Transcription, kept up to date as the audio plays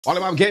All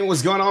of my gaming,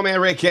 what's going on,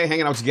 man? Red K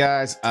hanging out with you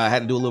guys. I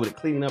had to do a little bit of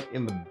cleaning up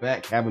in the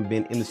back. Haven't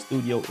been in the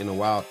studio in a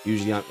while.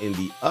 Usually I'm in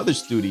the other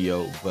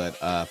studio, but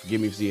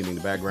forgive me for seeing in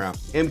the background.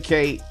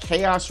 MK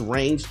Chaos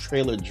Reigns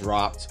trailer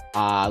dropped.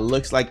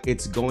 Looks like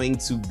it's going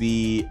to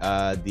be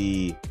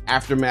the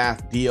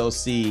Aftermath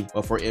DLC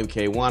for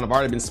Mk1. I've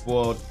already been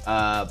spoiled,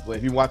 but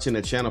if you're watching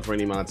the channel for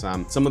any amount of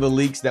time, some of the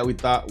leaks that we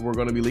thought were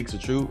going to be leaks are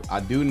true.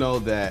 I do know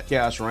that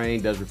Chaos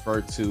Reigns does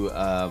refer to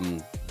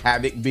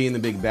Havoc being the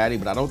big baddie,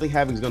 but I don't think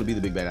Havoc's gonna be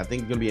the big bad. I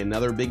think it's gonna be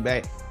another big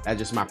bad. That's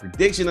just my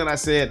prediction that I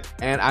said.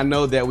 And I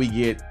know that we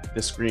get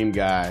the Scream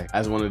guy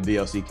as one of the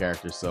DLC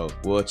characters. So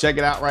we'll check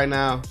it out right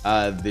now.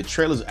 The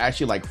trailer's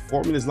actually like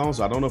 4 minutes long,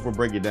 so I don't know if we'll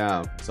break it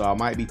down. So I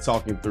might be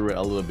talking through it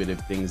a little bit if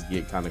things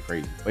get kind of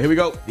crazy. But here we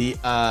go. The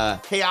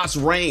Chaos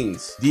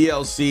Reigns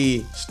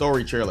DLC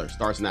story trailer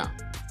starts now.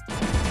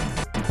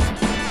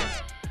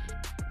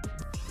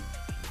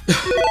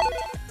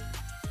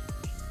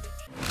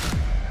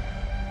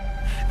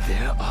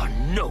 There are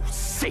no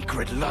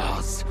sacred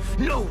laws,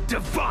 no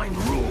divine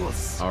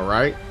rules. All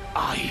right.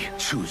 I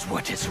choose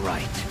what is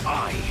right.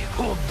 I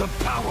hold the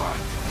power.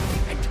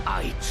 And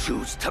I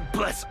choose to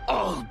bless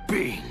all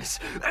beings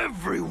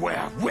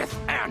everywhere with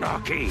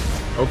anarchy.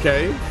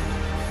 Okay.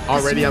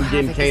 Already I'm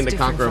getting Kane the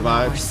Conqueror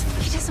vibes.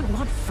 He doesn't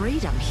want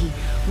freedom. He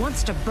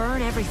wants to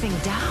burn everything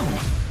down.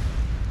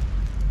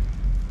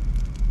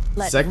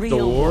 Let Sector.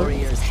 real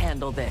warriors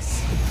handle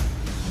this.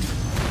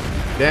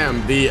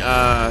 Damn, the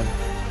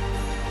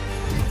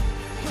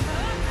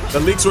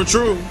leaks were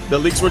true. The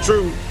leaks were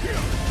true.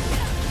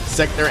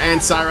 Sector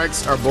and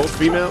Cyrex are both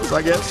females,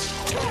 I guess.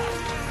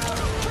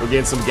 We're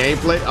getting some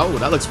gameplay. Oh,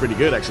 that looks pretty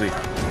good, actually.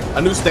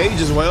 A new stage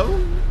as well.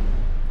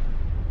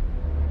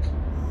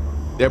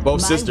 They're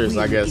both sisters,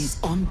 I guess. Is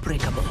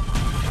unbreakable.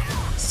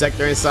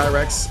 Sector and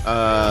Cyrex,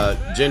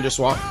 gender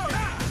swap.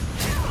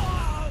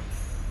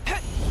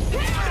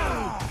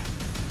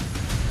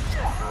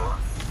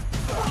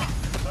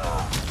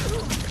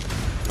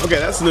 Okay,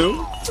 that's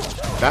new.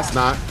 That's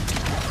not.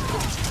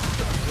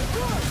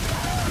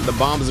 The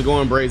bombs are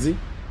going brazy.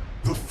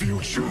 The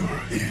future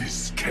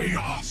is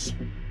chaos.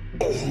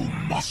 All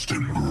must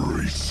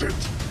embrace it.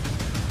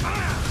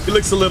 He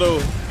looks a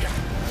little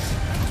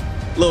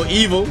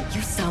evil.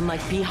 You sound like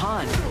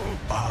Bihan.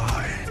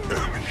 I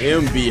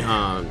am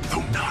Bihan.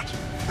 though not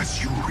as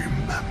you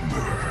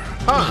remember.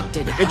 Huh, What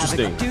did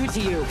interesting. Havoc do to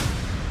you?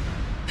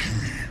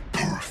 He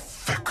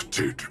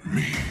perfected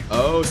me.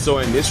 Oh, so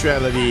in this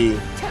reality,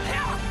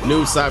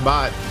 new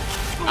Cybot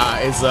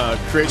is a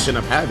creation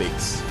of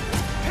Havoc's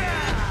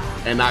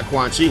and not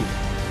Quan Chi.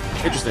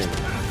 Interesting.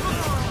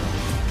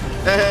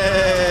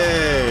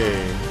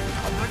 Hey!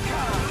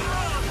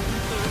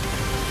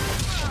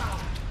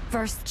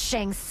 First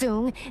Shang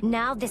Tsung,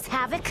 now this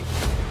Havoc?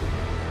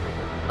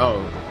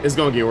 Oh, it's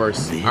gonna get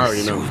worse. I already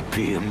This know. will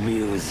be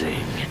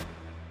amusing.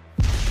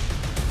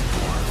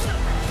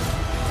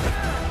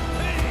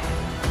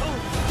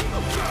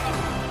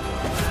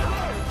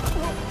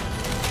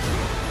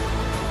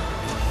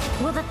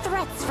 Will the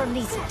threats from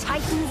these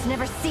titans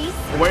never cease?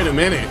 Wait a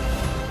minute.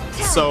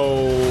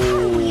 So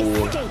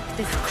Escape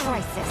this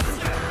crisis.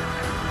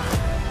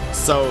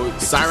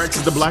 Cyrex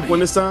is the black one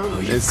this time,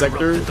 and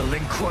Sector is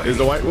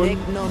the white one.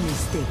 Make no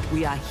mistake,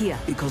 we are here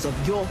because of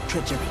your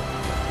treachery.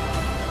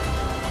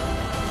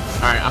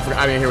 All right, I forgot.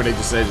 I didn't hear what they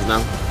just said just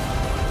now.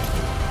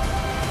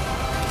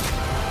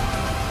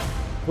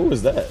 Who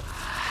is that?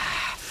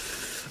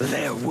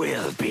 There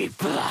will be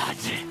blood.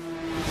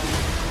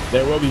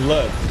 There will be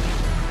blood.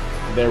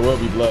 There will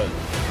be blood.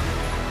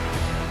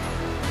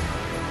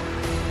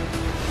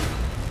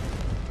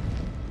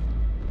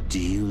 Do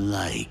you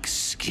like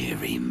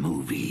scary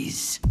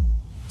movies?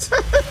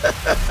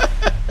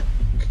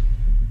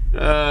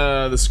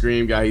 The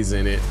Scream guy, he's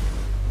in it.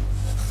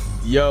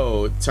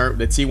 Yo,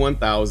 the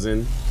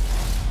T-1000,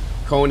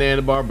 Conan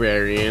the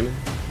Barbarian.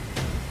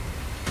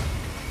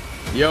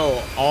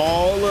 Yo,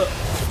 all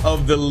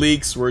of the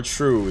leaks were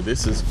true.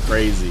 This is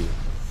crazy.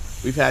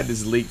 We've had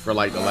this leak for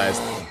like the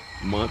last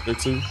month or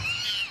two.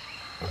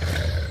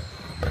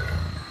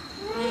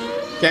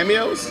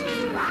 Cameos?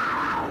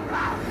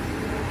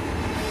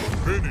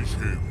 Finish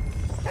him.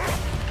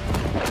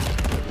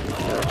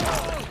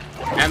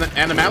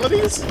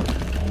 Animalities?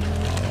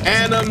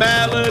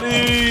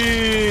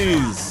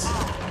 Animalities!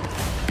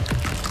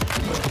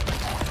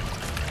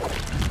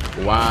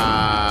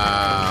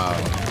 Wow.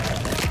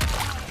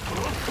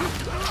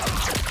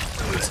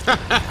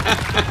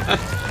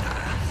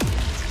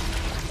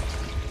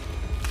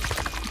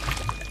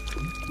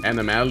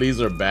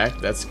 Animalities are back?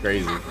 That's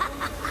crazy.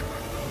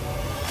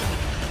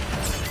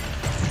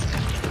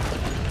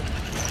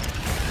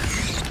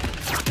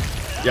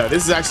 Yo,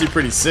 this is actually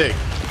pretty sick.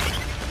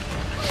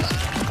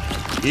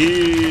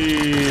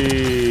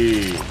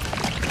 Eee.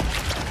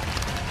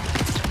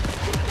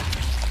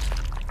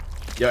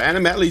 Yo,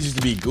 Animalities used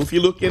to be goofy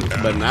looking,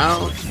 but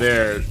now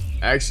they're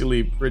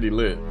actually pretty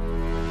lit.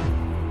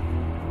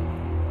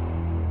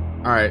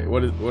 All right,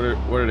 what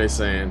are they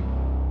saying?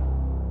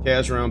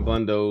 Cash round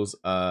bundles,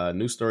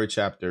 new story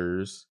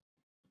chapters,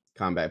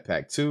 Combat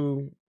Pack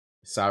 2,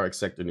 Cyrex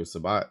Sector New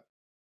Sabat,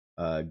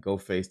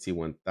 Ghostface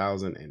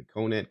T1000, and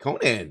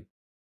Conan.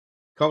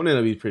 Conan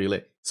will be pretty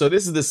lit. So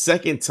this is the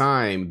second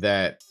time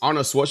that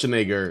Arnold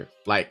Schwarzenegger,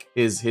 like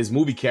his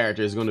movie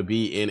character, is going to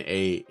be in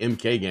a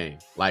MK game,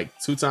 like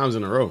 2 times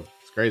in a row.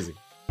 It's crazy.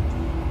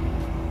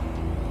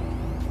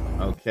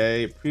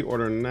 Okay,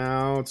 pre-order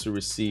now to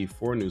receive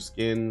 4 new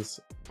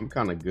skins. I'm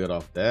kind of good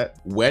off that.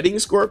 Wedding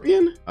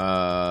Scorpion?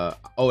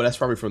 Oh, that's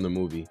probably from the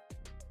movie.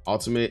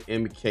 Ultimate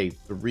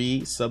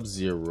Mk3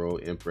 Sub-Zero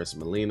Empress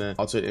Melina.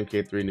 Ultimate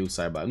Mk3 Noob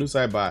Saibot. Noob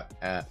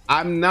Saibot.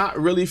 I'm not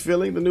really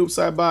feeling the Noob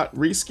Saibot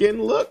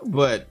reskin look,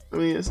 but I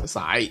mean it's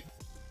alright.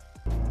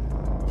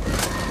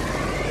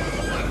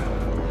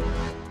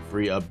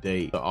 Free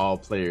update to all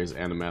players'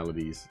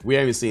 animalities. We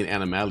haven't seen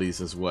animalities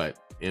since what?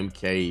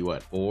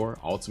 MK4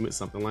 Ultimate,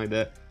 something like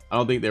that. I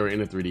don't think they were in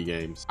the 3D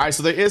games. All right,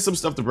 so there is some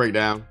stuff to break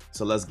down.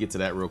 So let's get to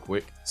that real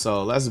quick.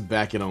 So let's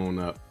back it on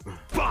up.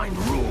 Find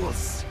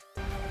rules.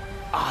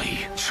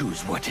 I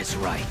choose what is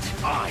right.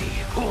 I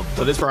hold the...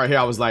 So this right here,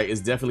 I was like,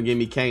 it's definitely giving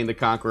me Kane the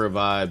Conqueror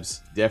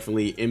vibes.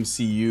 Definitely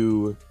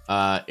MCU.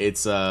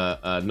 It's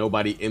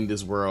nobody in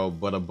this world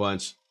but a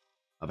bunch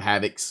of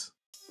Havocs.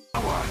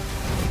 power,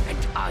 and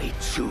I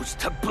choose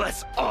to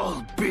bless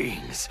all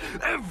beings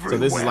everywhere. So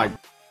this is like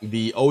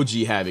the OG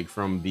Havoc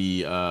from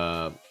the,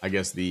 I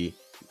guess the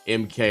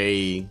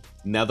MK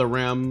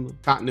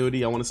NetherRealm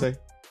continuity, I want to say.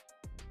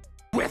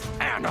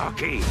 With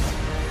anarchy.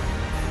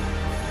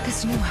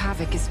 This new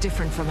Havoc is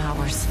different from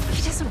ours.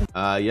 He doesn't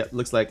Yep,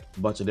 looks like a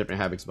bunch of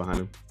different Havocs behind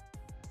him.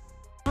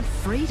 want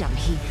freedom.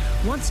 He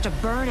wants to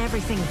burn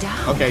everything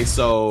down. Okay,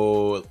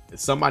 so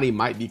somebody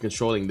might be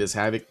controlling this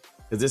Havoc,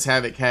 because this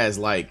Havoc has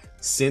like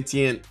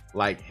sentient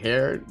like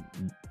hair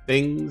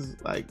things,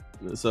 like,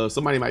 so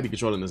somebody might be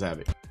controlling this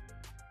Havoc.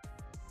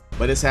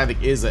 But this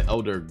Havoc is an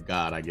elder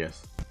god, I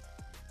guess.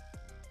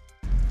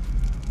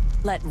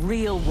 Let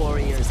real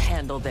warriors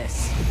handle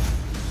this.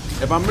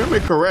 If I'm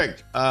remembering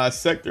correct,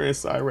 Sector and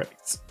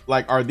Cyrex,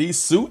 like, are these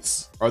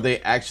suits? Or are they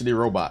actually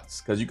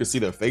robots? Because you can see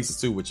their faces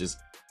too, which is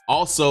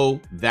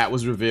also, that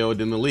was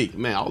revealed in the leak.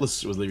 Man, all this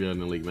shit was revealed in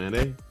the leak,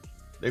 man.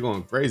 They're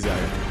going crazy out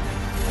here.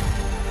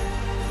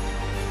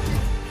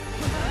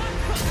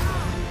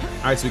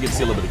 All right, so we get to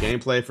see a little bit of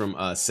gameplay from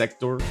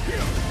Sector.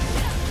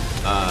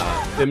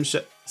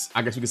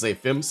 I guess we could say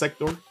Fem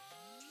Sector. So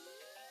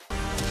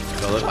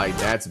it look like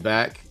that's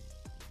back.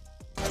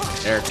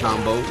 Air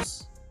combos.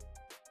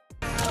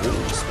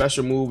 Ooh,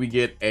 special move, we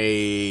get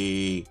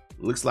a,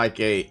 looks like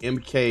a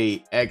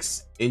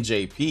MKX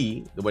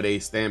NJP, the way they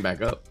stand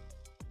back up.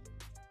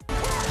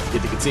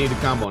 Get to continue the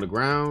combo on the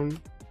ground.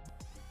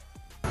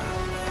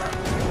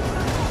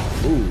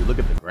 Ooh, look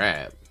at the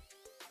grab.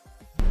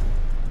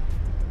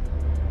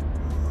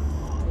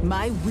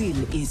 My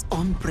will is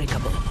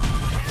unbreakable.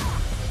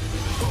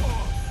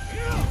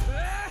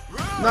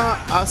 Nah,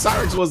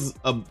 Cyrex was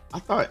I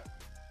thought.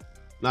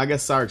 No, I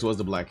guess Cyrex was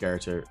the black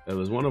character. It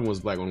was, one of them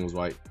was black, one was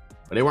white,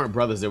 but they weren't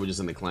brothers. They were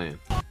just in the clan.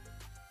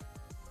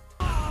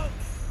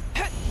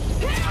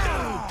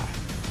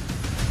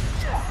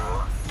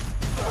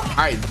 All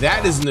right,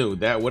 that is new.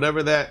 That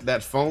whatever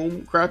that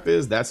foam crap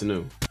is, that's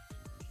new.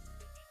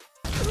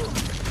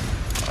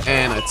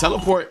 And a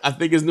teleport, I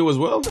think, is new as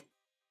well.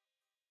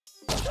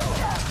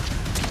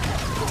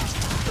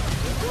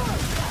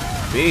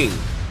 Bing.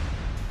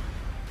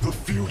 The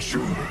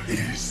future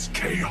is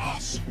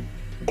chaos.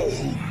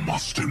 All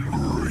must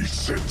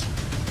embrace it.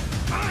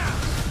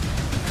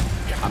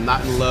 I'm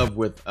not in love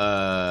with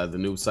the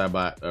new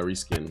Saibot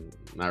reskin.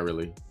 Not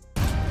really.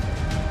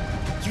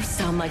 You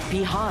sound like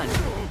Bihan.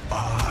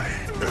 I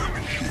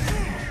am he,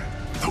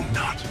 though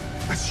not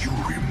as you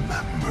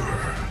remember.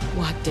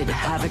 What did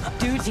Havoc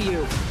do to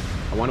you?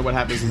 I wonder what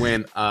happens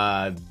when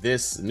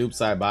this Noob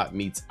Saibot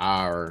meets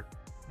our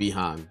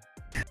Bihan.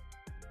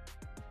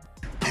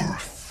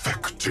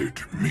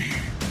 Perfected me.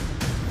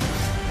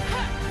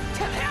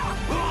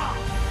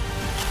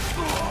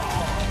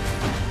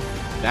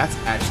 That's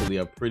actually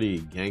a pretty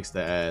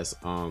gangsta ass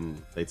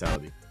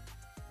fatality.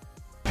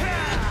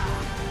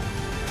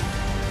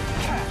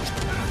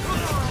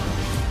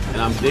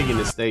 And I'm digging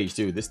this stage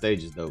too. This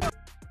stage is dope.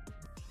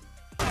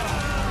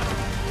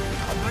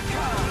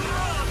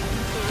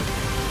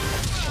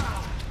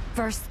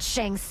 First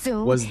Shang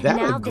Tsung. Was that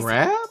now a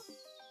grab?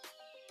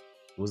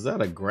 Was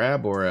that a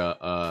grab or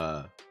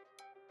a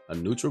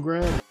neutral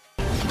grab?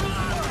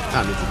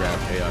 Not neutral grab,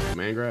 a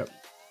command grab.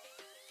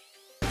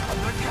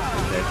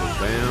 Okay, so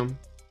bam.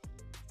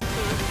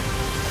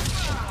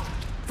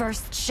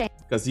 First Shang.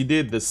 Because he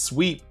did the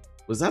sweep.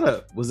 Was that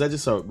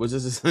just an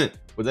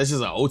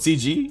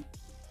OTG?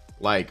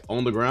 Like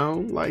on the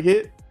ground, like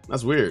hit?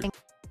 That's weird.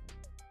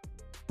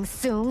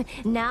 Tsung.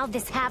 Now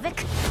this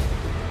Havoc.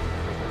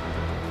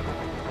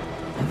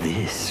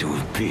 This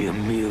will be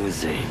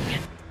amusing.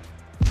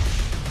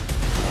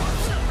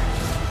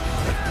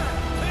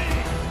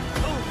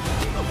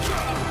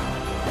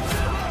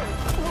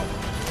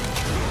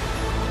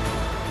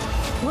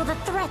 Will the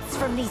threats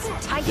from these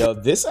titans? Yo,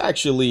 this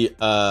actually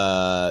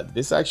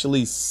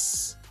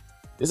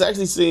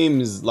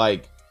seems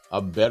like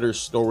a better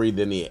story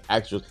than the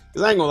actual.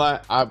 Because I ain't gonna lie,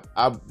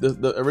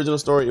 the original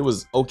story, it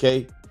was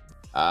okay.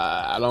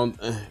 I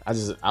don't know. I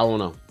don't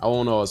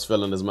know. I was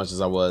feeling as much as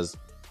I was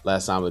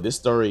last time. But this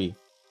story,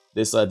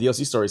 this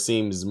DLC story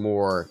seems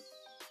more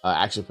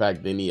action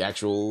packed than the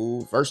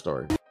actual first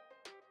story.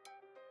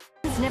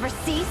 Never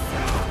cease.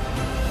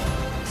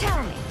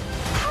 Tell me,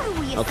 how do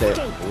we Okay,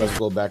 escape let's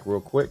go back real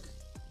quick.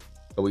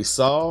 So we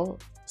saw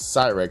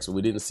Cyrex, but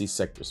we didn't see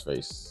Sector's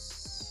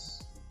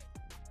face.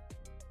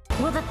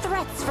 Will the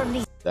threats from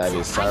these That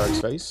is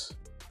Cyrex's face,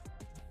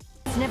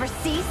 never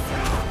cease?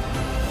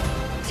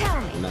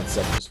 Tell me. and that's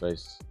Sector's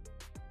face.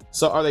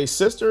 So are they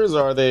sisters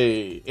or are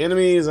they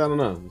enemies? I don't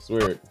know. It's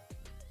weird.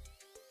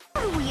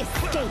 How do we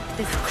escape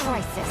this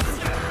crisis?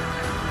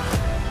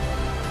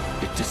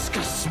 It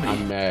disgusts me.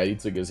 I'm mad. He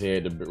took his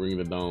head to ring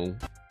the dome.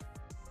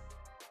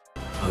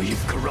 Oh,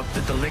 you've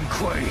corrupted the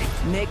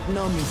Mk1. Make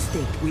no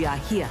mistake, we are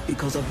here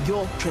because of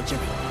your treachery.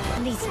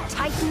 And these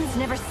titans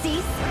never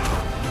cease?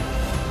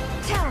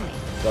 Tell me.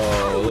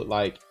 So it looked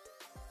like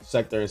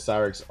Sector and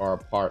Cyrex are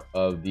part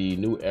of the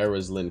New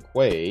Era's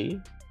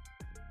Mk1.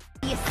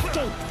 We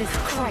escape this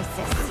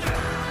crisis.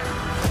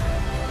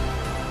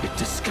 It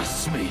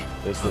disgusts me.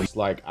 This looks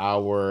like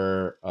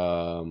our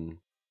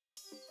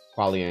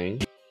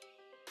Qualiang.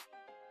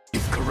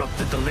 You've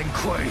corrupted the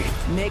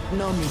Mk1. Make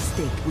no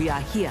mistake, we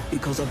are here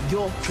because of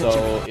your treachery.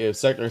 So if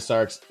Sector and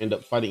Cyrex end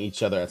up fighting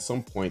each other at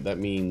some point, that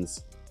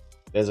means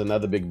there's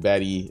another big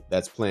baddie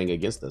that's playing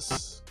against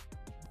us.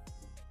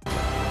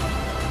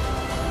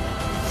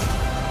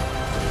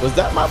 Was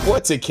that my boy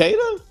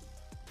Takeda?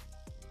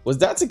 Was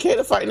that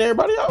Takeda fighting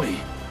everybody out?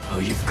 Oh,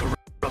 you've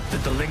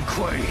corrupted the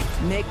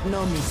Mk1. Make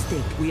no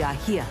mistake, we are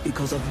here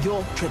because of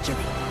your treachery.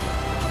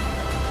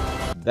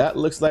 That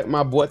looks like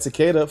my boy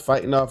Takeda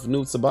fighting off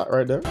Newt Sabat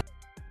right there.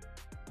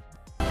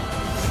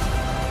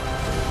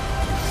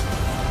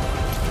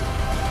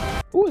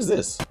 Who is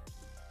this?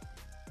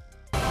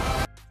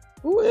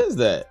 Who is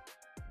that?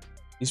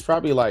 He's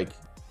probably like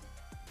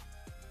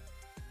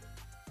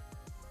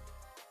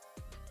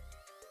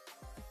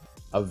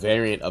a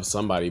variant of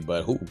somebody,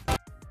 but who?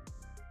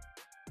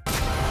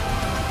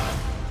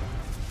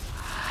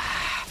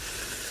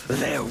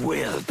 There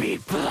will be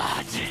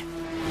blood.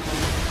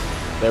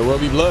 There will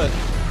be blood.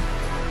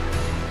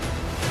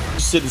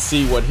 Interested to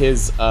see what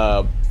his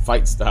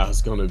fight style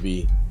is gonna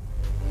be.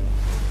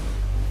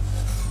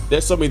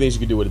 There's so many things you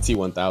can do with a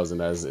T1000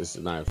 that it's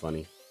not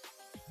funny.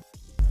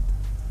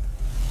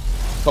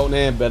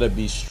 Conan better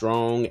be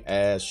strong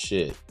as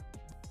shit.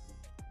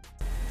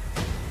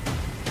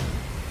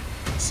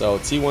 So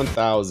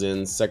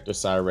T1000, Sector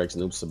Cyrex,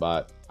 Noob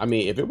Sabat. I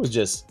mean, if it was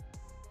just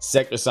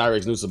Sector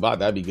Cyrex, Noob Sabat,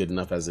 that'd be good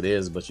enough as it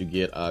is. But you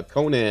get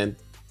Conan,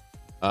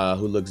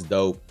 who looks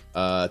dope.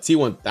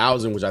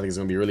 T1000, which I think is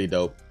gonna be really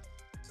dope.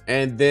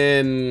 And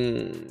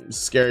then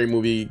scary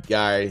movie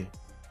guy.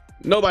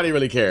 Nobody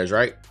really cares,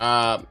 right?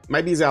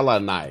 Maybe he's got a lot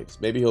of knives.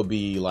 Maybe he'll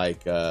be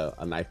like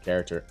a knife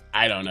character.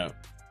 I don't know.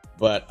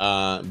 But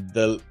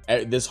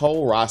this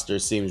whole roster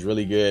seems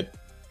really good,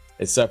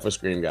 except for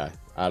Scream Guy.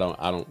 I don't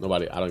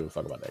even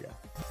fuck about that guy.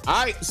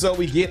 All right, so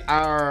we get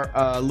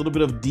our little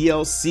bit of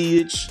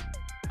DLC-ish.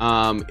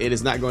 It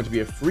is not going to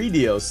be a free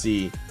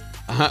DLC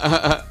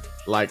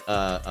like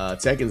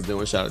Tekken's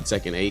doing. Shout out to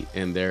Tekken 8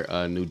 and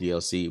their new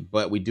DLC.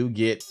 But we do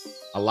get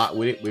a lot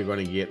with it. We're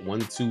going to get 1,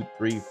 2,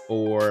 3,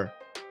 4,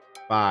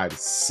 5,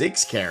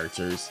 6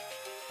 characters,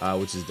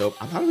 which is dope.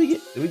 How did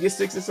we get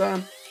 6 this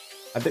time?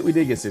 I think we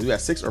did get 6. We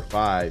got 6 or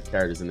 5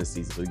 characters in this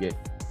season. So we get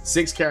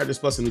 6 characters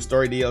plus a new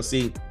story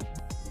DLC.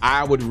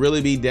 I would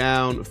really be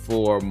down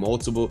for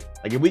multiple.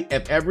 Like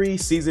if every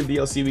season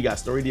DLC we got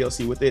story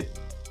DLC with it,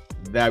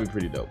 that'd be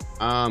pretty dope.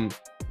 I'm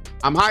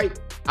hyped.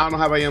 I don't know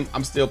how I am.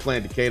 I'm still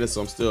playing Takeda,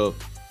 so I'm still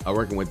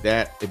working with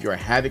that. If you're a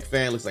Havoc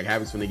fan, looks like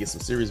Havoc's gonna get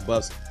some serious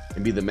buffs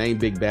and be the main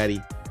big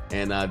baddie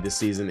and this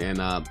season. And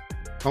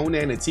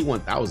Conan and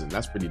T1000,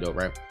 that's pretty dope,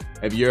 right?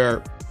 If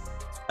you're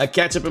a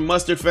ketchup and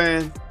mustard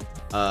fan,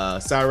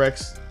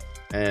 Cyrex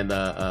and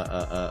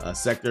a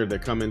Sector, they're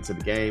coming to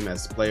the game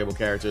as playable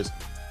characters.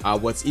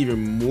 What's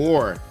even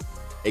more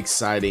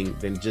exciting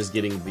than just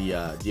getting the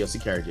DLC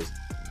characters,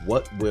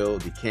 what will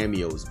the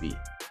cameos be?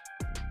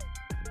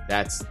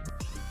 That's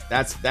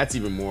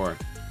even more.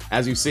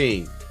 As you've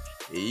seen,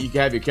 you can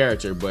have your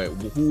character, but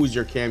who is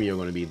your cameo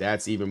going to be?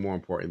 That's even more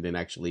important than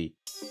actually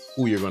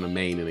who you're going to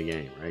main in the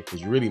game, right?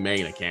 Because you really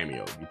main a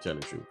cameo, if you tell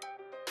the truth.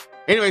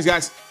 Anyways,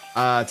 guys,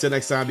 till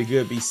next time, be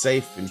good, be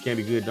safe, and you can't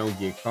be good, don't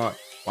get caught.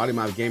 Body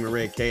Mob Gamer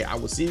Red K. I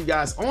will see you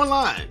guys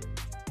online.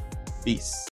 Peace.